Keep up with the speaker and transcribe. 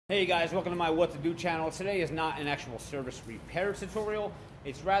Hey guys, welcome to my What to Do channel. Today is not an actual service repair tutorial.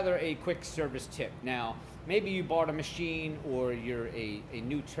 It's rather a quick service tip. Now, maybe you bought a machine or you're a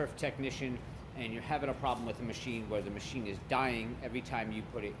new turf technician and you're having a problem with the machine where the machine is dying every time you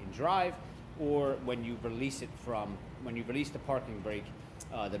put it in drive, or when you release the parking brake,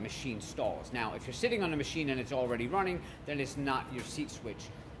 the machine stalls. Now, if you're sitting on a machine and it's already running, then it's not your seat switch.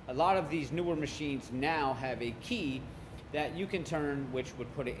 A lot of these newer machines now have a key that you can turn, which would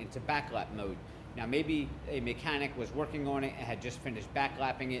put it into backlap mode. Now maybe a mechanic was working on it and had just finished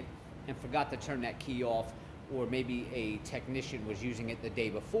backlapping it and forgot to turn that key off, or maybe a technician was using it the day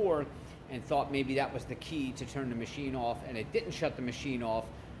before and thought maybe that was the key to turn the machine off, and it didn't shut the machine off,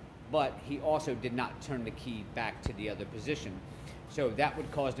 but he also did not turn the key back to the other position. So that would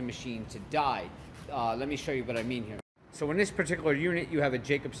cause the machine to die. Let me show you what I mean here. So in this particular unit, you have a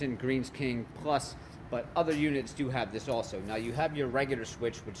Jacobson Greens King Plus, but other units do have this also. Now you have your regular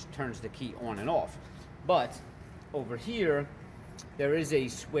switch, which turns the key on and off. But over here, there is a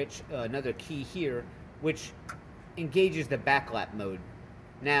switch, another key here, which engages the backlap mode.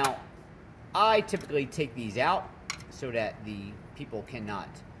 Now, I typically take these out so that the people cannot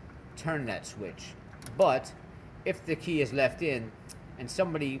turn that switch. But if the key is left in and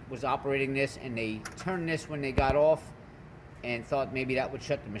somebody was operating this and they turned this when they got off and thought maybe that would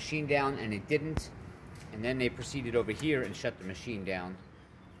shut the machine down, and it didn't, and then they proceeded over here and shut the machine down.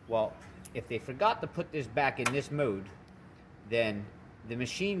 Well, if they forgot to put this back in this mode, then the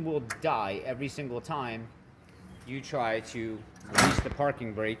machine will die every single time you try to release the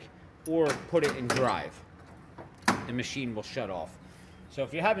parking brake or put it in drive. The machine will shut off. So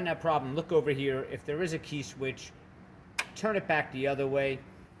if you're having that problem, look over here. If there is a key switch, turn it back the other way,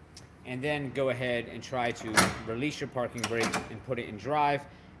 and then go ahead and try to release your parking brake and put it in drive,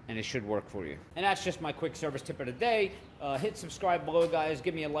 and it should work for you. And that's just my quick service tip of the day. Hit subscribe below, guys.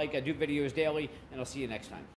 Give me a like. I do videos daily, and I'll see you next time.